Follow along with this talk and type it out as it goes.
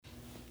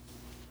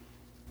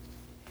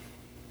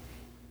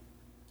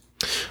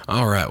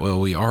All right. Well,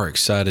 we are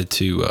excited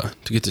to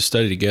get to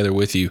study together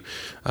with you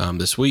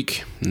this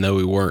week. No,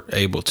 we weren't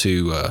able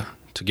to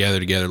gather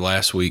together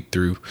last week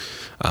through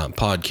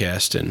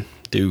podcast, and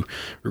do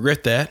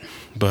regret that.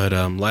 But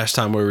last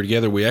time we were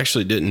together, we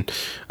actually didn't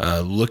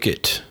look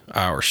at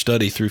our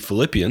study through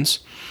Philippians,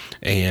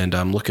 and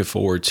I'm looking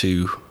forward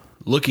to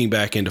looking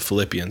back into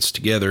Philippians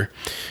together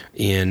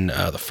in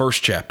the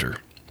first chapter.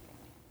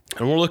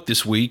 And we'll look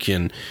this week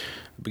in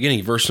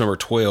beginning of verse number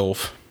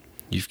 12.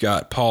 You've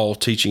got Paul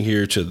teaching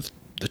here to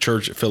the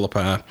church at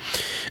Philippi,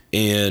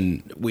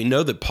 and we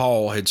know that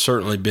Paul had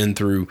certainly been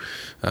through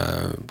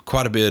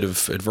quite a bit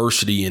of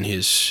adversity in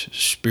his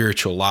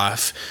spiritual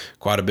life,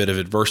 quite a bit of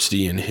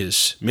adversity in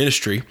his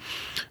ministry,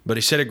 but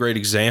he set a great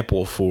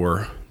example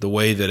for the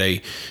way that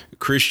a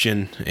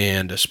Christian,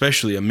 and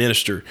especially a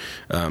minister,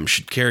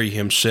 should carry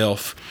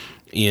himself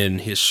in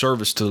his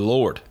service to the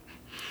Lord.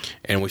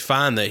 And we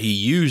find that he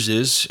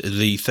uses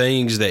the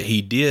things that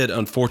he did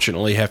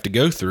unfortunately have to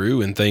go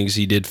through and things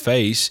he did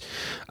face.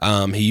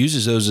 He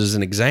uses those as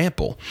an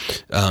example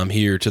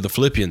here to the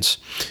Philippians.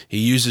 He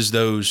uses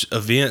those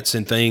events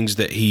and things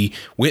that he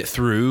went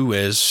through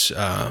as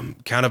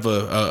kind of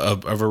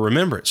a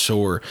remembrance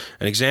or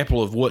an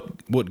example of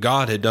what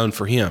God had done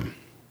for him.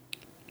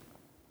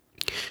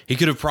 He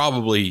could have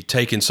probably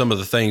taken some of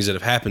the things that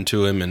have happened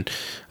to him and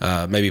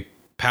maybe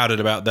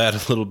pouted about that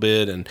a little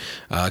bit and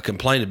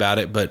complained about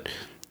it, but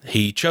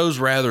he chose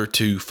rather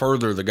to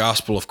further the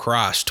gospel of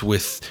Christ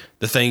with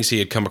the things he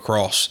had come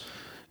across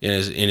in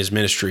his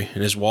ministry,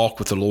 in his walk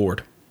with the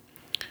Lord.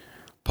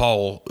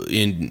 Paul,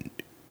 in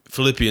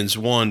Philippians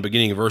 1,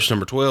 beginning of verse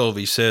number 12,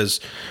 he says,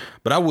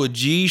 "But I would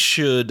ye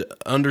should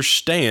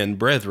understand,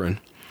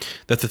 brethren,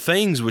 that the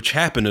things which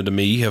happened unto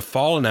me have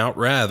fallen out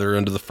rather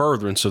unto the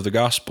furtherance of the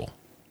gospel."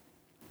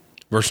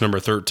 Verse number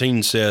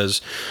 13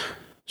 says,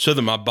 "So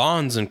that my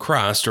bonds in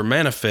Christ are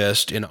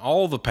manifest in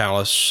all the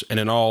palace and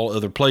in all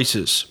other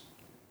places.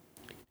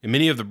 And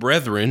many of the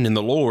brethren in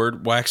the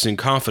Lord, waxing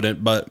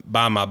confident but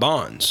by my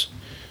bonds,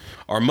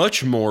 are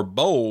much more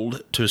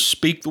bold to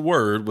speak the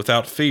word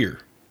without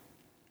fear."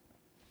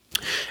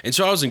 And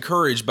so I was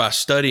encouraged by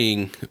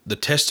studying the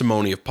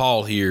testimony of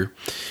Paul here.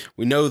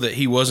 We know that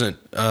he wasn't,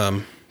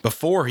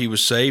 before he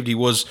was saved, he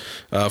was,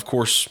 of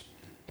course,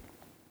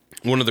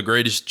 one of the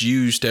greatest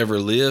Jews to ever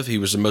live. He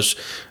was one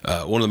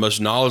of the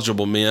most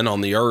knowledgeable men on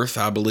the earth,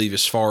 I believe,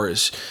 as far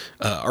as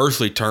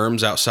earthly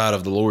terms outside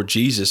of the Lord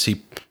Jesus.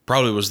 He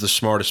probably was the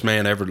smartest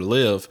man ever to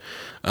live,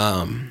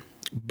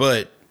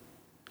 but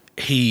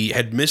he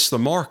had missed the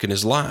mark in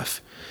his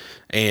life.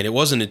 And it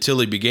wasn't until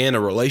he began a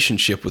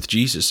relationship with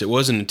Jesus, it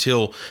wasn't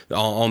until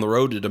on the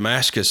road to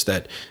Damascus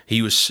that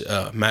he was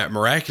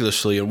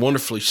miraculously and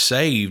wonderfully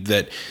saved,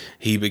 that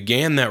he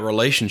began that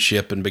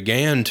relationship and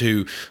began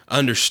to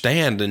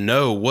understand and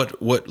know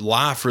what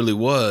life really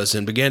was,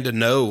 and began to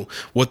know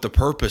what the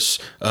purpose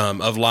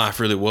of life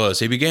really was.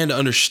 He began to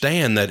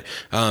understand that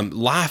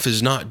life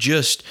is not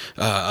just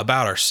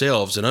about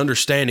ourselves and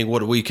understanding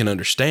what we can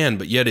understand,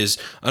 but yet is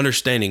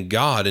understanding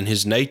God and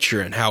his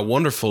nature and how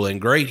wonderful and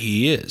great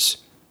he is.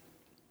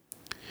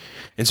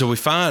 And so we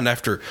find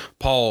after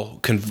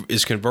Paul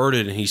is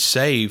converted and he's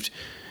saved,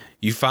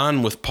 you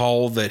find with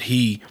Paul that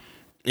he,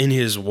 in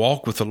his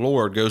walk with the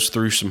Lord, goes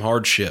through some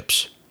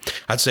hardships.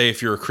 I'd say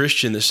if you're a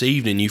Christian this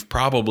evening, you've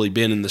probably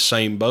been in the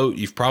same boat.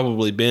 You've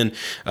probably been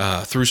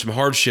through some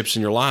hardships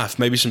in your life,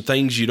 maybe some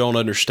things you don't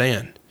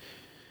understand.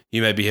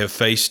 You maybe have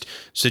faced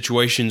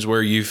situations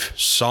where you've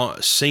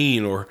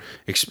seen or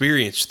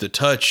experienced the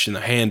touch and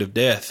the hand of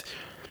death.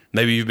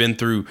 Maybe you've been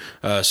through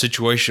a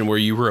situation where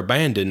you were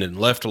abandoned and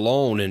left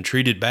alone and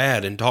treated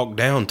bad and talked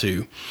down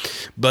to.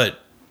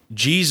 But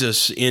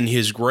Jesus, in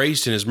his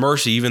grace and his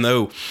mercy, even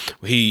though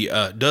he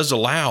does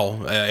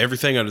allow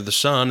everything under the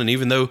sun, and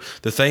even though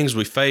the things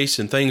we face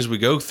and things we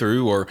go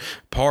through are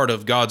part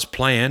of God's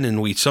plan,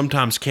 and we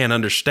sometimes can't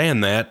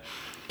understand that,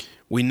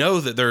 we know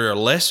that there are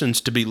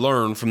lessons to be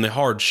learned from the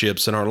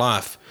hardships in our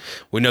life.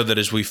 We know that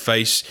as we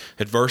face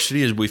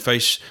adversity, as we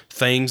face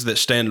things that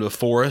stand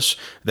before us,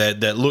 that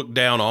look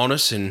down on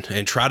us and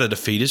try to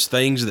defeat us,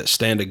 things that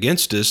stand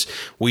against us,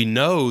 we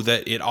know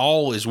that it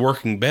all is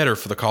working better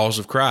for the cause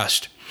of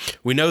Christ.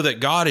 We know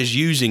that God is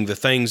using the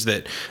things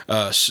that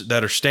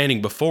are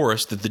standing before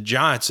us, that the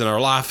giants in our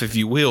life, if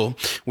you will.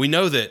 We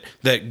know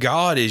that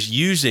God is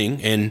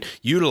using and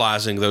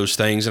utilizing those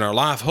things in our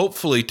life,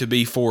 hopefully to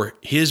be for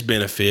his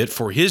benefit,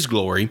 for his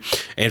glory,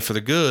 and for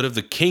the good of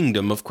the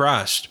kingdom of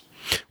Christ.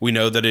 We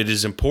know that it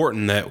is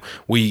important that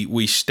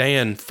we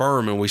stand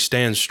firm and we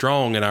stand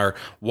strong in our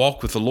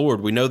walk with the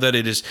Lord. We know that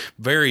it is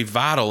very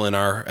vital in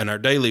our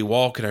daily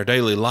walk, in our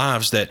daily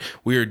lives, that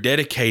we are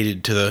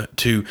dedicated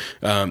to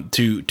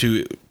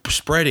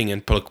spreading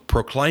and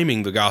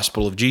proclaiming the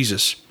gospel of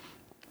Jesus.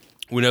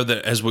 We know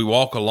that as we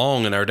walk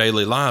along in our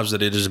daily lives,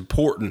 that it is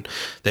important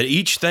that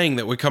each thing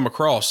that we come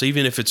across,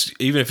 even if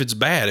it's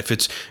bad, if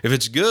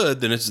it's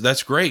good, then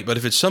that's great. But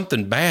if it's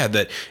something bad,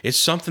 that it's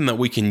something that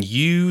we can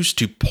use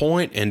to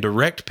point and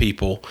direct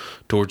people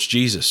towards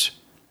Jesus.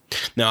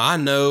 Now, I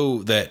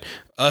know that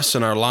us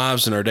in our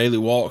lives and our daily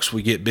walks,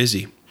 we get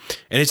busy.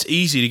 And it's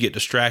easy to get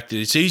distracted.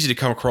 It's easy to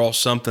come across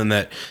something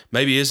that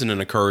maybe isn't an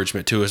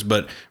encouragement to us,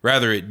 but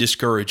rather it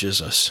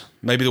discourages us.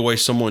 Maybe the way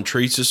someone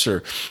treats us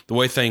or the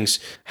way things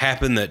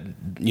happen that,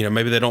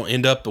 maybe they don't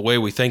end up the way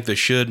we think they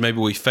should. Maybe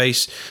we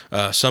face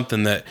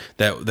something that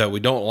we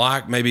don't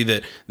like. Maybe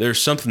that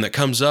there's something that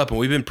comes up and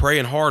we've been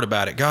praying hard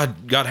about it. God,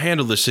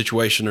 handle this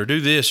situation or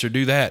do this or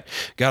do that.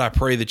 God, I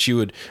pray that you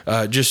would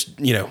just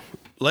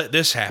let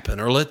this happen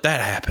or let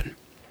that happen.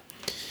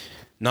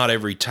 Not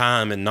every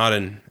time and not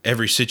in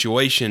every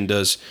situation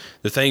does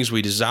the things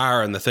we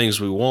desire and the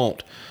things we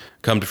want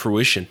come to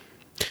fruition.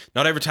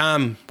 Not every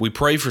time we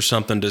pray for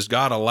something does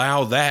God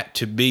allow that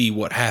to be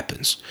what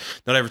happens.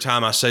 Not every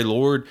time I say,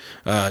 Lord,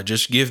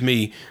 just give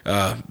me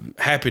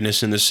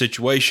happiness in this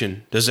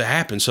situation, does it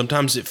happen.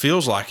 Sometimes it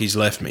feels like he's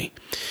left me,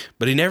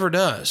 but he never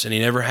does, and he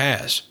never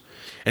has.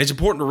 And it's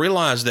important to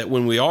realize that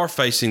when we are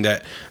facing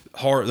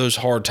those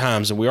hard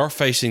times and we are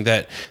facing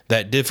that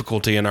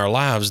difficulty in our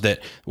lives, that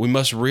we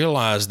must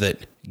realize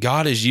that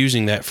God is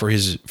using that for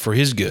his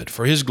good,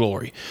 for his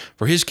glory,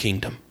 for his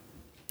kingdom.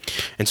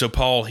 And so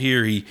Paul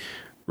here, he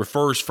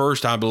refers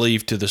first, I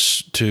believe,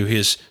 to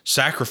his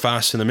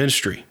sacrifice in the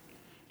ministry.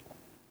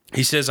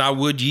 He says, I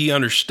would ye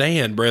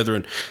understand,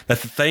 brethren, that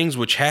the things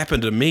which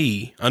happened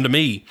unto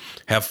me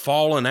have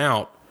fallen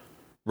out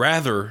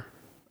rather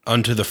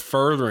unto the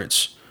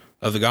furtherance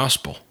of the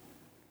gospel.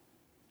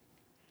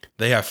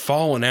 They have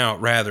fallen out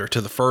rather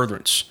to the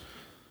furtherance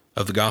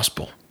of the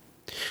gospel.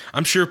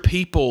 I'm sure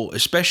people,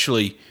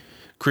 especially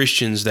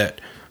Christians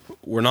that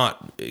were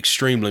not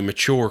extremely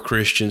mature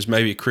Christians,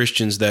 maybe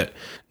Christians that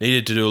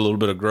needed to do a little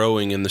bit of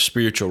growing in the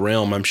spiritual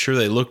realm, I'm sure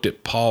they looked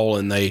at Paul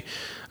and they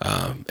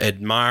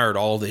admired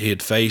all that he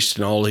had faced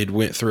and all he'd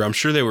went through. I'm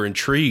sure they were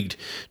intrigued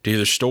to hear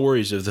the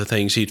stories of the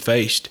things he'd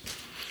faced.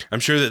 I'm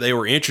sure that they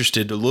were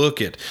interested to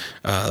look at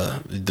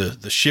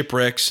the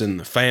shipwrecks and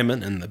the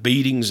famine and the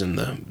beatings and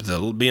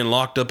the being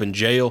locked up in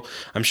jail.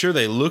 I'm sure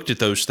they looked at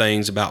those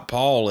things about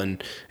Paul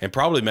and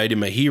probably made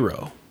him a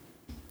hero.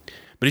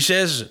 But he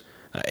says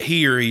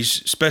here,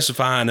 he's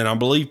specifying, and I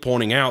believe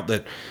pointing out,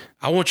 that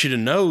I want you to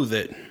know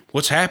that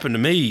what's happened to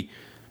me,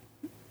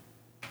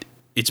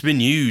 it's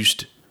been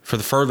used for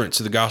the furtherance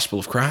of the gospel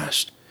of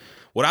Christ.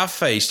 What I've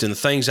faced and the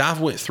things I've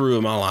went through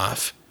in my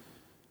life,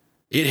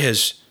 it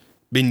has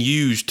been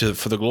used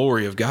for the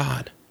glory of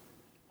God.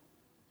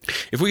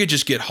 If we could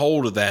just get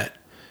hold of that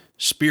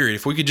spirit,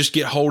 if we could just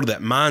get hold of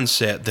that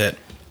mindset that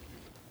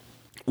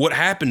what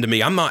happened to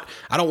me, I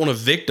don't want to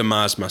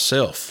victimize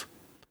myself.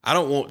 I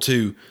don't want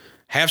to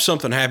have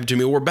something happen to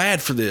me. We're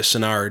bad for this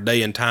in our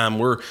day and time.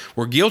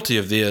 We're guilty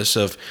of this,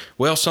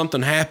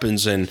 something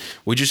happens and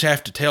we just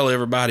have to tell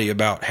everybody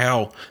about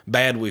how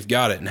bad we've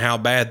got it and how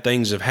bad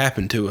things have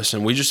happened to us.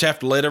 And we just have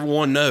to let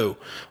everyone know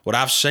what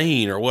I've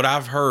seen or what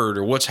I've heard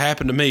or what's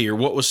happened to me or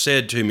what was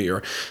said to me.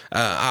 Or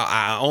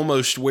I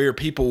almost where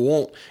people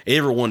want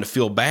everyone to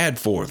feel bad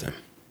for them.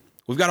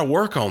 We've got to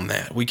work on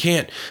that. We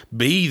can't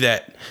be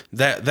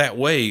that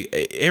way.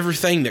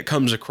 Everything that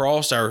comes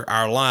across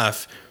our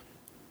life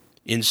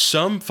in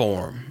some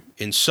form,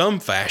 in some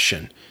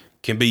fashion,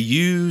 can be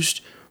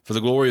used for the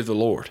glory of the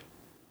Lord.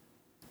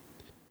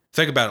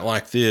 Think about it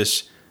like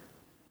this.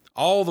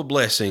 All the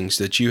blessings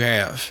that you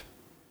have,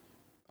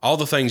 all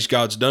the things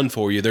God's done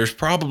for you, there's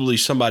probably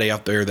somebody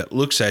out there that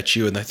looks at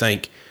you and they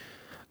think,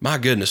 my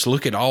goodness,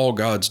 look at all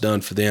God's done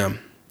for them.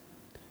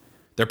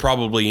 They're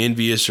probably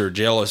envious or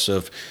jealous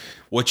of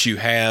what you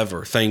have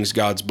or things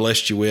God's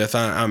blessed you with.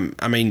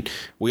 I mean,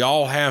 we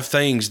all have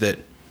things that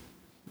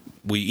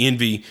we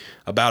envy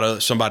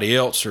about somebody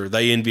else or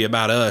they envy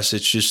about us.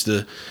 It's just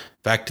the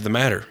fact of the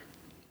matter.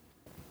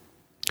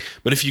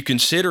 But if you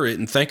consider it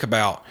and think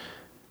about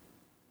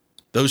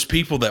those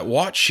people that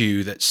watch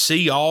you, that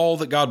see all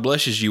that God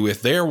blesses you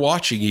with, they're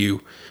watching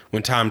you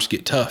when times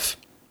get tough.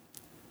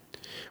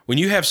 When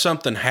you have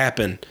something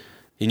happen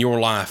in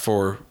your life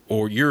or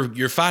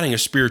you're fighting a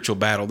spiritual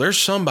battle, there's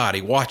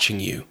somebody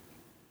watching you.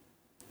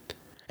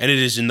 And it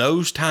is in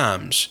those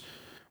times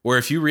where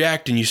if you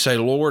react and you say,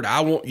 Lord, I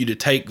want you to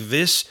take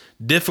this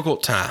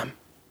difficult time.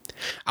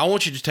 I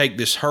want you to take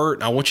this hurt.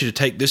 And I want you to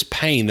take this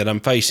pain that I'm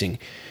facing.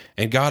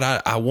 And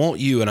God, I want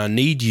you and I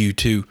need you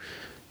to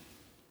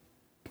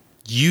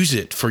use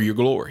it for your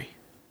glory.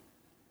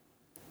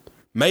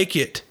 Make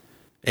it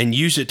and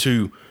use it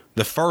to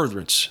the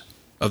furtherance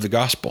of the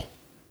gospel.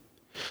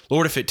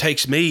 Lord, if it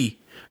takes me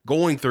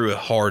going through a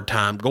hard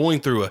time, going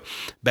through a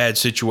bad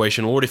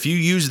situation, Lord, if you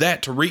use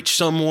that to reach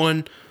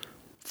someone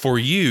for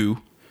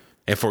you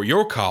and for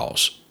your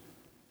cause,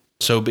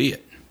 so be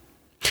it.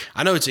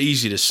 I know it's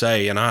easy to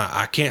say, and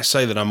I can't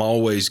say that I'm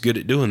always good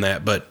at doing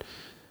that, but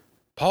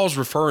Paul's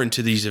referring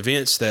to these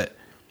events that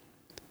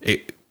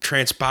it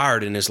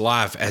transpired in his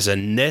life as a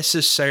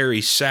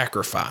necessary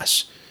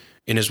sacrifice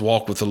in his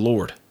walk with the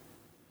Lord.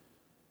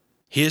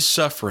 His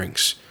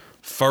sufferings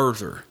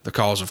further the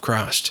cause of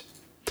Christ.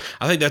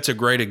 I think that's a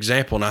great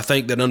example, and I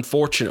think that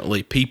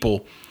unfortunately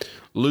people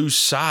lose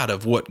sight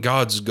of what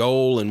God's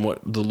goal and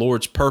what the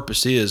Lord's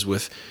purpose is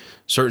with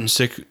certain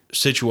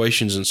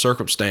situations and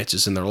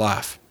circumstances in their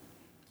life.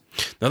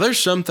 Now, there's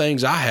some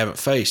things I haven't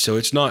faced, so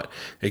it's not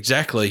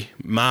exactly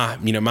my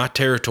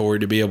territory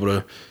to be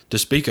able to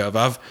speak of.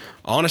 I've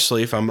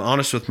honestly, if I'm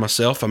honest with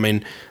myself, I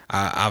mean,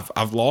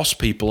 I've lost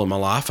people in my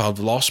life. I've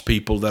lost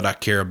people that I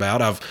care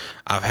about.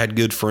 I've had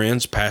good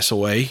friends pass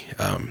away,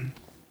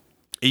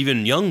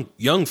 even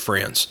young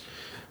friends.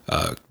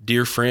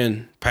 Dear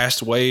friend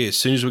passed away as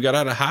soon as we got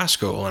out of high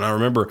school, and I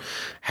remember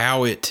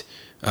how it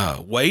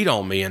weighed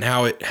on me and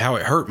how it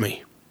hurt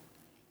me.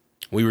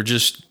 We were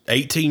just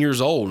 18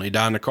 years old, and he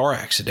died in a car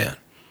accident.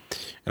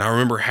 And I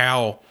remember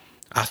how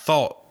I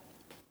thought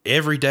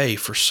every day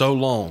for so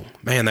long,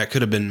 man, that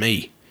could have been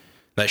me.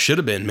 That should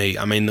have been me.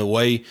 I mean, the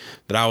way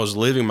that I was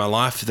living my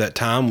life at that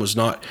time was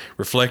not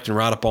reflecting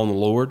right upon the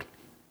Lord.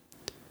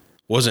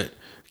 Wasn't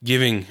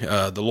giving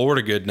the Lord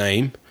a good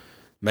name.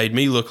 Made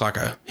me look like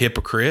a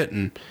hypocrite,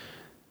 and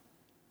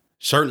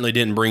certainly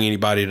didn't bring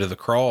anybody to the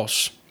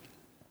cross.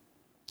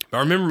 But I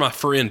remember my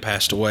friend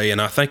passed away,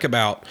 and I think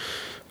about,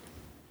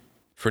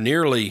 for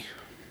nearly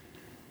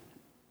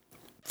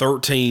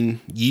 13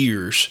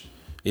 years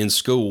in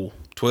school,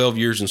 12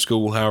 years in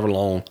school, however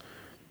long,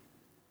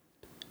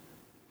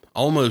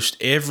 almost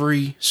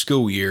every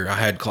school year I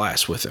had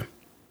class with him.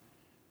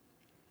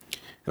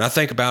 And I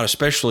think about,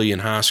 especially in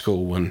high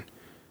school, when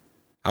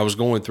I was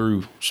going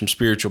through some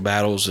spiritual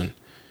battles and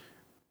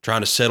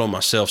trying to settle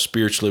myself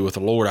spiritually with the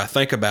Lord, I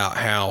think about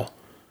how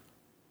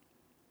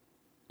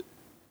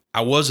I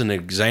wasn't an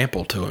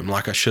example to him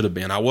like I should have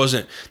been. I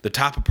wasn't the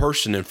type of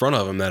person in front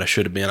of him that I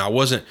should have been. I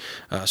wasn't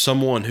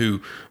someone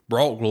who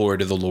brought glory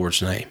to the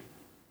Lord's name.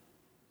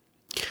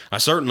 I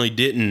certainly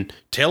didn't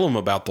tell him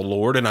about the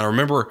Lord. And I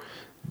remember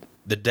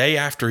the day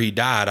after he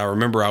died, I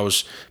remember I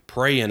was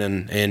praying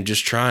and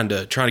just trying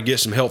to get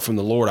some help from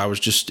the Lord.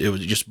 It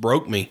just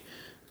broke me.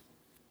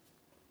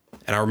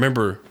 And I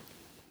remember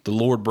the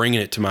Lord bringing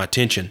it to my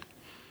attention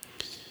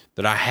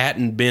that I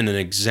hadn't been an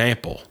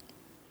example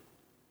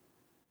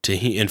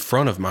in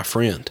front of my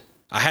friend.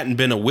 I hadn't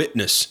been a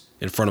witness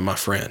in front of my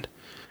friend,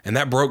 and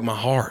that broke my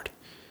heart.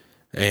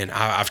 And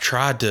I've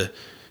tried to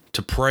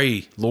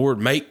pray, Lord,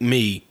 make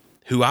me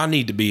who I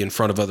need to be in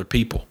front of other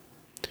people,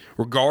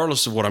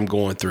 regardless of what I'm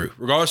going through,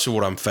 regardless of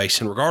what I'm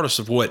facing, regardless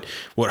of what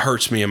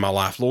hurts me in my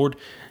life. Lord,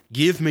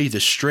 give me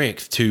the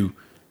strength to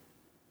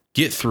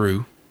get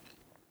through,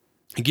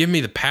 and give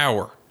me the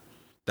power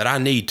that I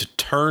need to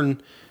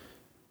turn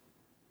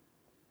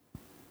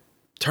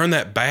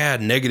that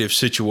bad, negative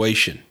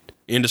situation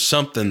into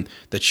something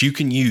that you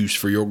can use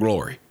for your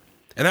glory.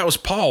 And that was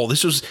Paul.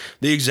 This was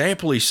the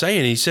example he's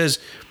saying. He says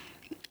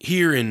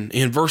here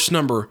in verse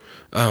number,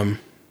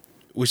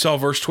 we saw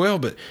verse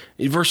 12, but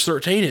in verse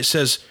 13 it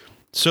says,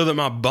 so that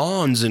my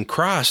bonds in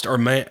Christ are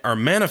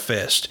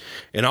manifest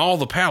in all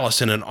the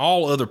palace and in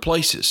all other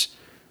places.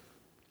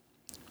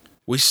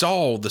 We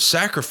saw the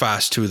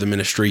sacrifice to the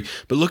ministry,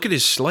 but look at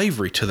his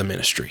slavery to the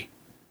ministry.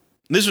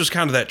 This was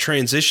kind of that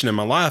transition in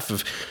my life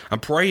of I'm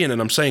praying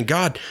and I'm saying,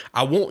 God,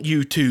 I want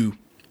you to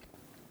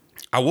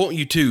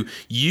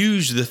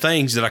use the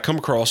things that I come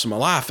across in my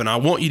life, and I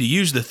want you to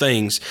use the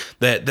things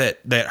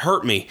that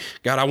hurt me.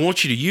 God, I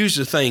want you to use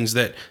the things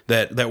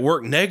that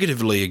work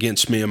negatively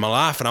against me in my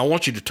life, and I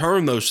want you to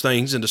turn those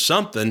things into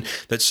something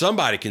that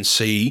somebody can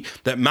see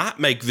that might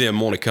make them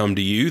want to come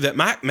to you, that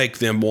might make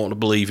them want to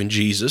believe in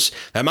Jesus,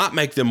 that might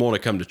make them want to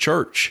come to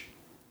church.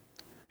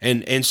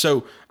 And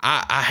so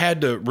I had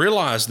to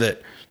realize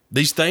that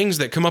these things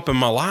that come up in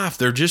my life,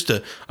 they're just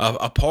a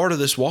part of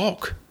this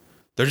walk.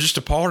 They're just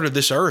a part of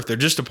this earth. They're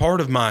just a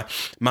part of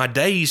my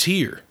days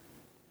here.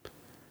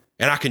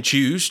 And I can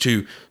choose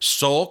to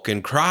sulk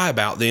and cry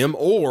about them,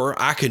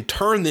 or I can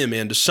turn them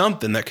into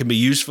something that can be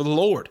used for the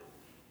Lord.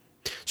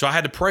 So I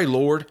had to pray,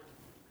 Lord,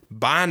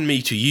 bind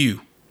me to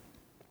you.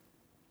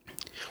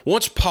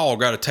 Once Paul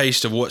got a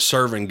taste of what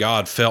serving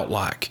God felt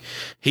like,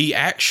 he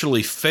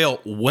actually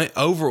felt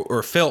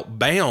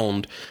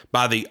bound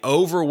by the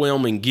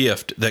overwhelming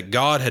gift that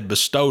God had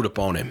bestowed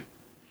upon him,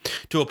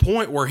 to a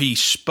point where he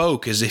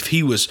spoke as if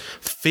he was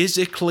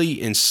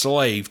physically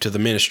enslaved to the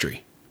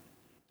ministry.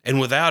 And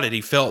without it, he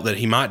felt that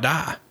he might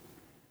die.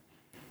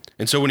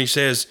 And so when he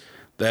says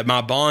that my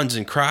bonds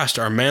in Christ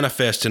are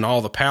manifest in all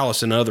the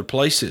palace and other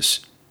places,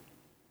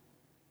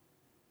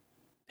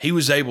 he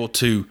was able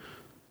to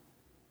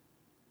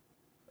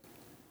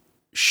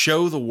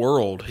show the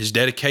world his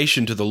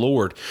dedication to the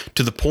Lord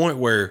to the point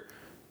where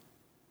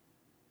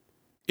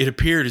it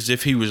appeared as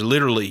if he was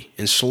literally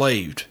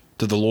enslaved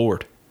to the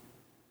Lord.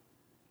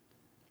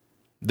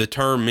 The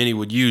term many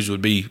would use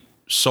would be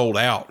sold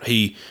out.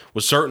 He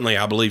was certainly,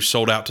 I believe,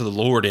 sold out to the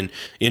Lord, and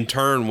in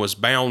turn was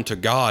bound to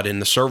God in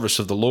the service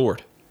of the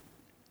Lord.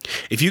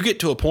 If you get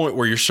to a point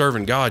where you're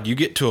serving God, you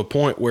get to a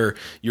point where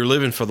you're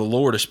living for the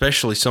Lord,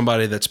 especially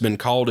somebody that's been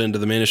called into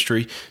the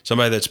ministry,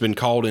 somebody that's been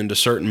called into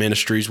certain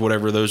ministries,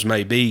 whatever those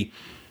may be,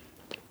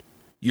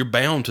 you're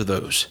bound to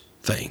those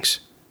things.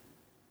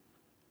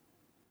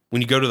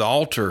 When you go to the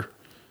altar,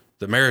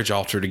 the marriage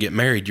altar, to get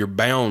married, you're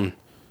bound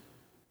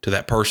to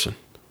that person.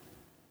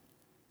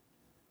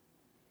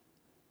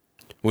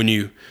 When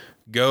you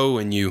go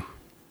and you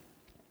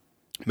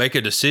make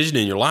a decision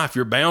in your life,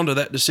 you're bound to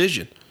that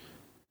decision.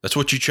 That's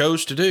what you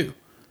chose to do.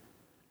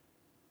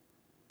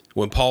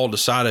 When Paul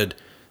decided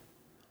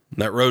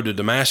that road to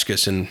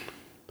Damascus and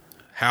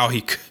how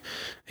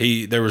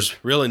there was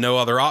really no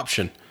other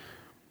option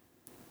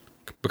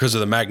because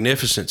of the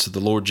magnificence of the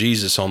Lord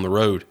Jesus on the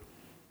road.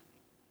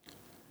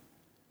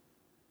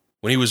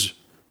 When he was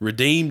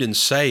redeemed and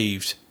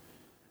saved,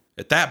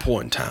 at that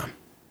point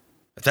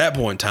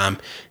in time,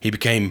 he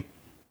became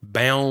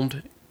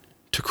bound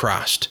to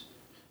Christ.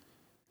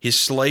 His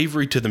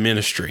slavery to the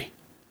ministry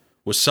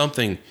was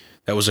something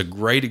that was a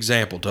great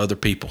example to other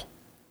people.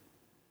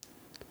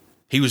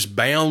 He was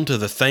bound to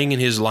the thing in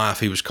his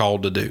life he was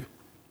called to do.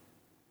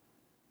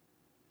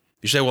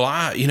 You say,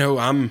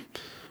 well,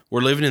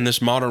 we're living in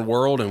this modern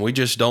world and we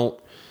just don't,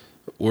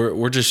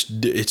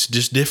 it's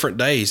just different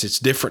days. It's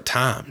different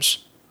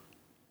times.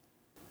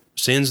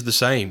 Sin's the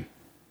same.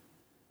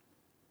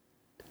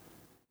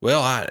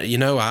 Well,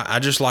 I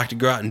just like to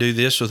go out and do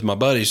this with my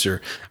buddies,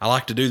 or I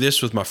like to do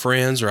this with my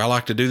friends, or I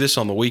like to do this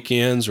on the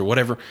weekends, or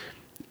whatever.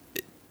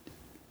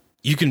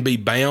 You can be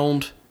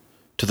bound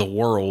to the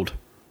world,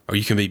 or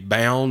you can be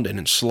bound and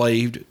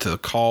enslaved to the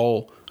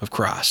call of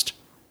Christ.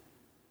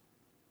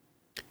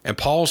 And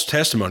Paul's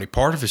testimony,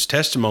 part of his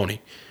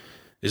testimony,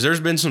 is there's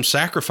been some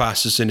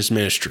sacrifices in his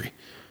ministry.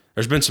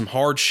 There's been some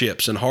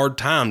hardships and hard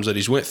times that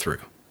he's went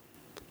through.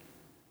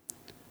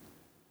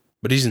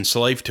 But he's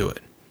enslaved to it.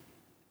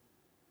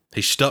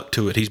 He's stuck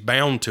to it. He's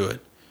bound to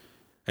it.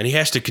 And he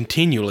has to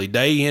continually,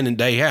 day in and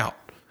day out,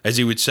 as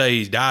he would say,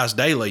 he dies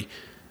daily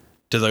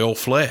to the old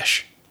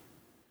flesh,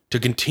 to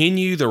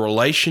continue the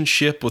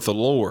relationship with the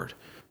Lord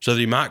so that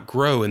he might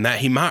grow and that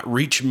he might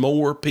reach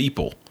more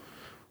people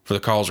for the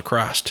cause of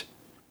Christ.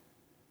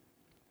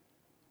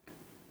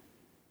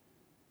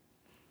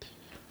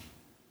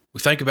 We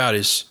think about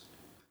his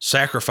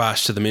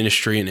sacrifice to the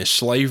ministry and his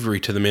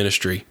slavery to the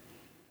ministry.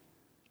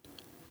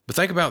 But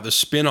think about the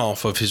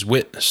spinoff of his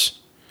witness.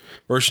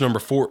 Verse number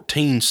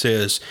 14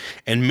 says,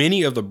 "And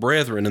many of the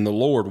brethren in the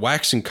Lord,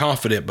 waxing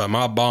confident by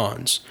my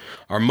bonds,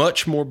 are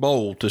much more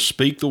bold to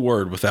speak the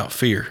word without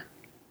fear."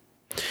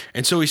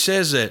 And so he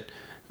says that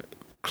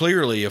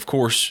clearly, of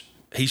course,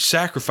 he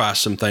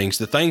sacrificed some things.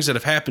 The things that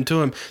have happened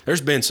to him,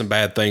 there's been some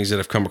bad things that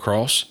have come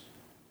across.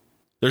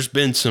 There's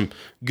been some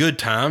good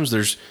times.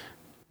 There's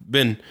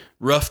been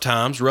rough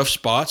times, rough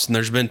spots, and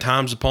there's been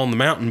times upon the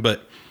mountain.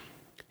 But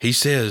he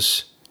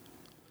says,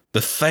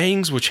 the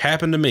things which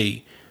happened to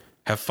me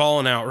have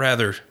fallen out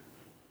rather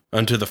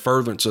unto the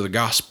furtherance of the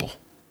gospel.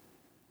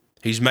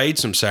 He's made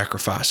some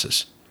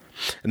sacrifices.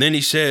 And then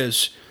he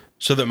says,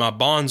 so that my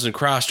bonds in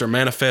Christ are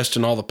manifest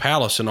in all the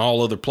palace and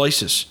all other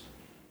places.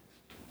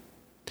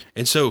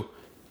 And so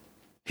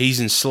he's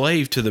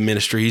enslaved to the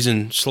ministry. He's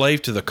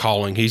enslaved to the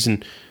calling. He's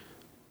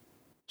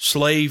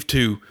enslaved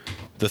to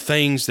the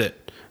things that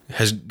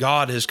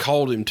God has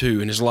called him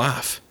to in his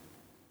life.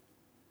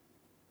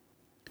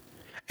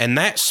 And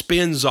that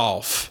spins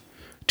off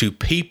to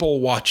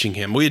people watching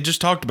him. We had just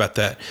talked about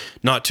that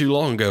not too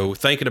long ago,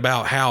 thinking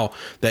about how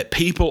that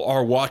people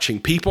are watching.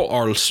 People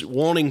are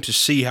wanting to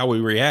see how we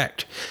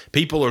react.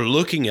 People are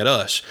looking at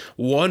us,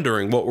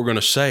 wondering what we're going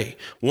to say,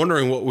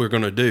 wondering what we're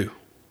going to do.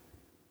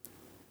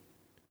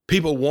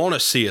 People want to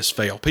see us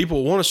fail.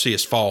 People want to see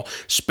us fall,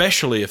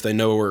 especially if they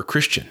know we're a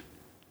Christian.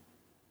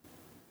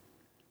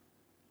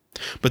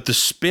 But the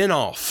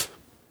spin-off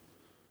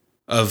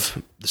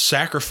of the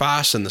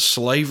sacrifice and the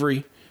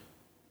slavery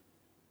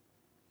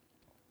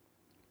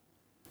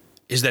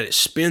is that it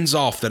spins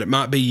off that it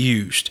might be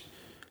used.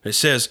 It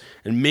says,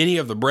 and many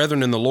of the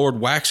brethren in the Lord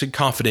waxing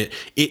confident.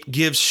 It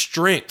gives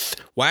strength.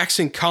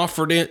 Waxing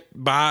confident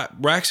by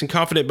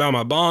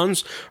my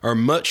bonds are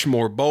much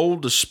more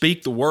bold to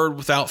speak the word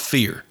without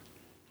fear.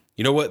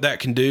 You know what that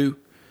can do?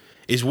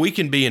 Is we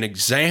can be an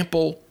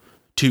example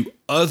to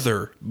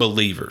other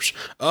believers,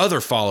 other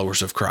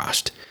followers of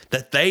Christ,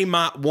 that they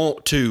might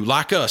want to,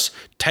 like us,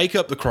 take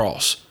up the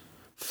cross,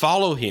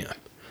 follow him,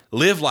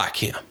 live like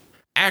him,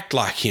 act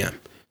like him,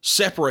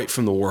 separate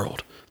from the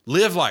world,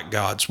 live like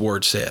God's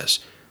word says,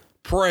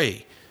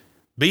 pray,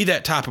 be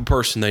that type of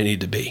person they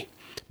need to be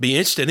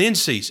instant in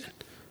season,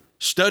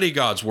 study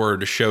God's word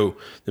to show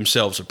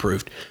themselves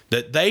approved,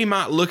 that they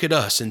might look at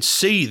us and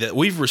see that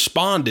we've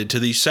responded to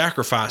these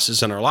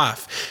sacrifices in our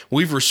life.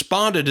 We've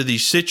responded to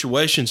these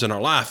situations in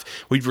our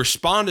life. We've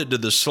responded to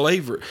the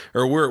slavery,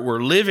 or we're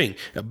living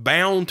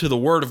bound to the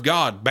word of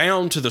God,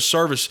 bound to the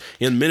service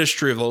in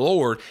ministry of the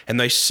Lord, and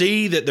they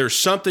see that there's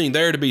something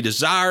there to be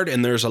desired,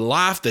 and there's a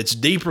life that's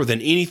deeper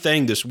than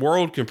anything this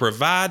world can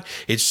provide.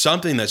 It's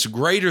something that's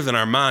greater than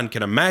our mind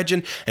can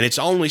imagine, and it's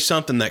only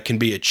something that can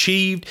be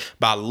achieved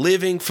by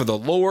living for the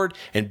Lord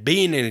and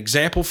being an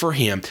example for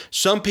him.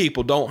 Some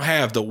people don't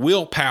have the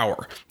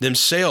willpower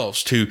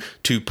themselves to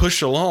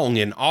push along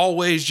and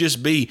always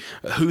just be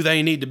who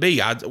they need to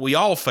be. We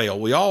all fail.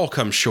 We all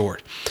come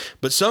short.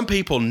 But some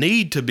people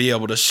need to be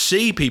able to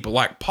see people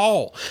like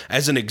Paul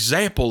as an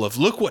example of,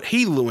 look what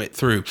he went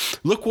through.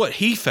 Look what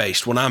he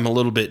faced when I'm a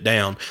little bit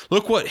down.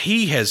 Look what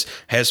he has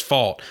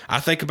fought. I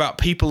think about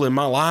people in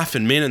my life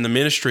and men in the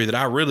ministry that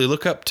I really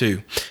look up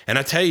to. And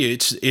I tell you,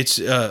 it's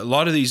a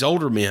lot of these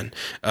older men.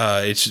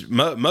 It's it's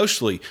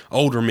mostly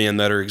older men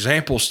that are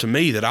examples to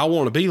me that I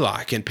want to be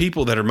like, and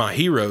people that are my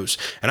heroes.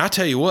 And I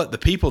tell you what, the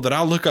people that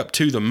I look up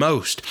to the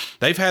most,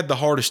 they've had the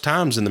hardest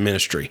times in the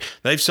ministry.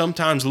 They've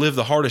sometimes lived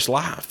the hardest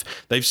life.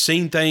 They've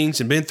seen things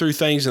and been through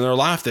things in their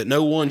life that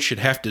no one should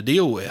have to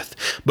deal with.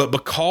 But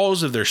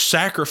because of their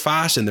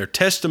sacrifice and their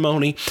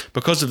testimony,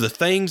 because of the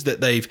things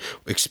that they've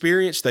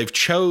experienced, they've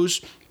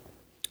chose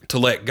to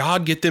let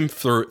God get them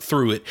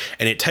through it.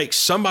 And it takes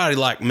somebody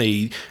like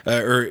me,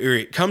 or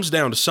it comes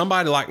down to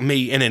somebody like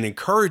me, and it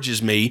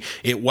encourages me.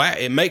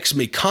 It makes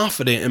me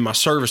confident in my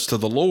service to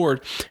the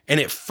Lord,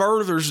 and it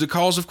furthers the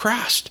cause of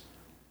Christ.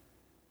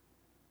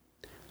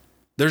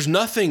 There's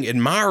nothing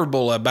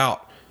admirable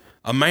about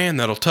a man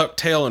that'll tuck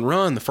tail and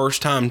run the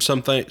first time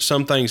some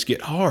things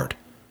get hard.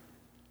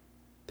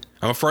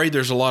 I'm afraid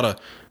there's a lot of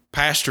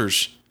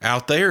pastors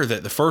out there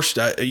that the first,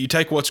 you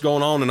take what's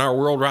going on in our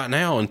world right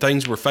now and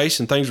things we're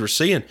facing, things we're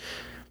seeing.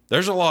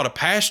 There's a lot of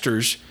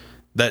pastors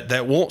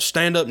that won't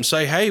stand up and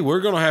say, hey, we're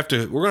going to have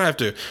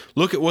to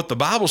look at what the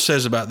Bible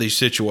says about these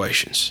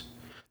situations.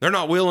 They're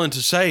not willing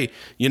to say,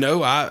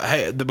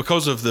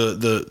 because of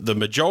the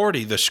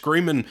majority, the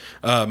screaming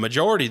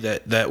majority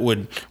that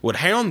would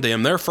hound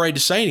them, they're afraid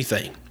to say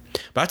anything.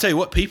 But I tell you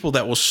what, people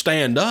that will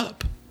stand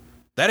up,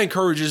 that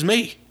encourages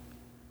me.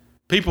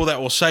 People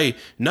that will say,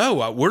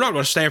 no, we're not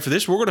going to stand for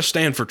this. We're going to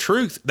stand for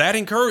truth. That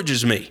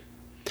encourages me.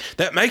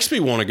 That makes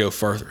me want to go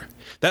further.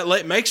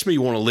 That makes me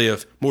want to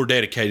live more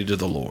dedicated to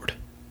the Lord.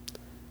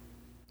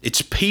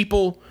 It's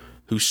people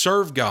who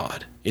serve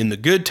God in the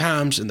good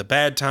times and the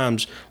bad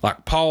times,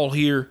 like Paul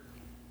here.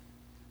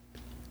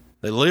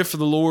 They live for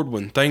the Lord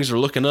when things are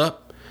looking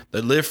up. They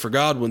live for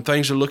God when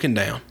things are looking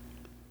down.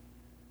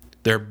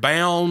 They're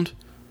bound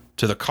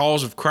to the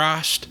cause of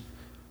Christ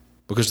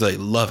because they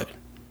love it.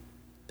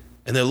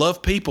 And they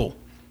love people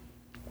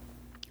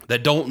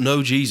that don't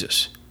know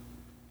Jesus.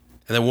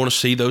 And they want to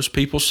see those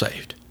people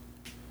saved.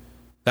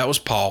 That was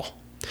Paul.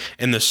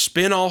 And the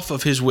spinoff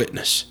of his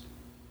witness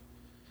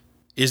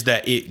is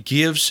that it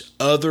gives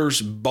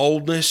others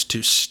boldness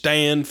to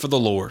stand for the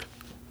Lord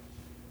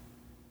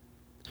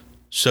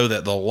so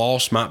that the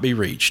lost might be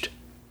reached.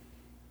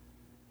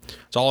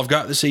 That's all I've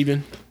got this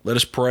evening. Let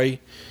us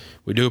pray.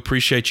 We do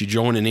appreciate you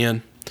joining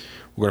in.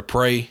 We're going to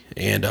pray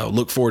and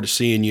look forward to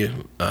seeing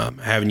you,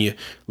 having you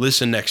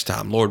listen next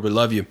time. Lord, we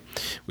love you.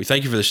 We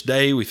thank you for this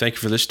day. We thank you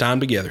for this time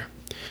together.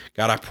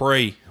 God, I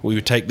pray we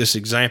would take this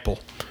example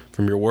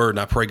from your word, and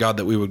I pray, God,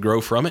 that we would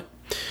grow from it.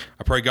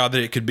 I pray, God,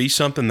 that it could be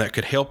something that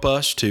could help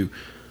us to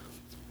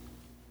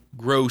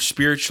grow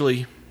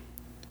spiritually.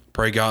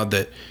 Pray, God,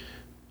 that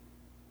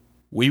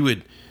we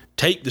would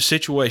take the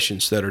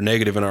situations that are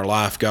negative in our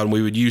life, God, and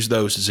we would use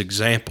those as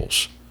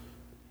examples.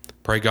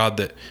 Pray, God,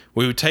 that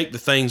we would take the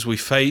things we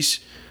face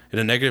in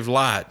a negative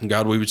light, and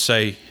God, we would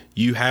say,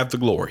 you have the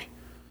glory.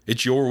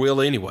 It's your will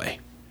anyway.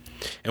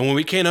 And when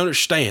we can't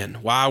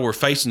understand why we're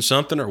facing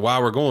something or why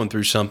we're going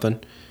through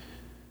something,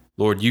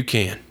 Lord, you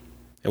can.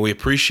 And we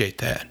appreciate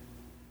that.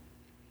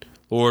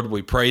 Lord,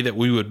 we pray that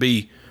we would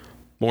be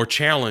more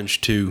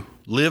challenged to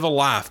live a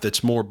life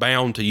that's more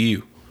bound to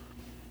you.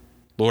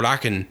 Lord, I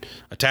can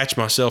attach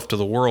myself to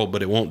the world,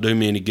 but it won't do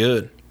me any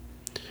good.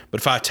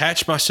 But if I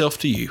attach myself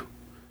to you,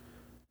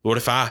 Lord,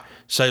 if I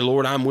say,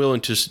 Lord, I'm willing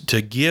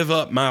to give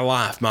up my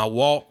life, my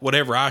walk,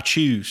 whatever I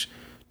choose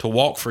to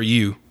walk for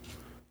you,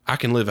 I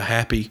can live a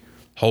happy,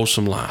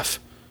 wholesome life.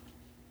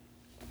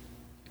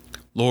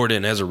 Lord,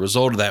 and as a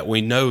result of that,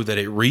 we know that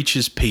it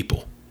reaches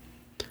people,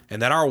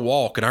 and that our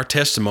walk and our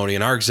testimony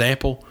and our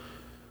example,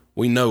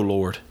 we know,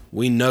 Lord,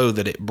 we know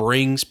that it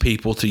brings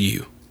people to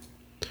you.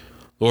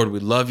 Lord,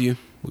 we love you.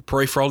 We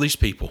pray for all these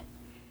people.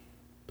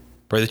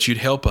 Pray that you'd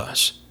help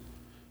us.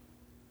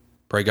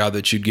 Pray, God,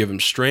 that you'd give them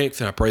strength,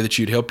 and I pray that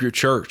you'd help your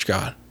church,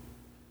 God.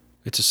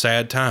 It's a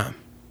sad time.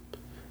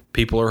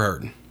 People are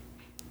hurting.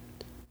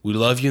 We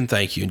love you and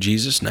thank you in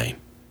Jesus' name.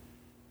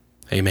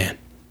 Amen.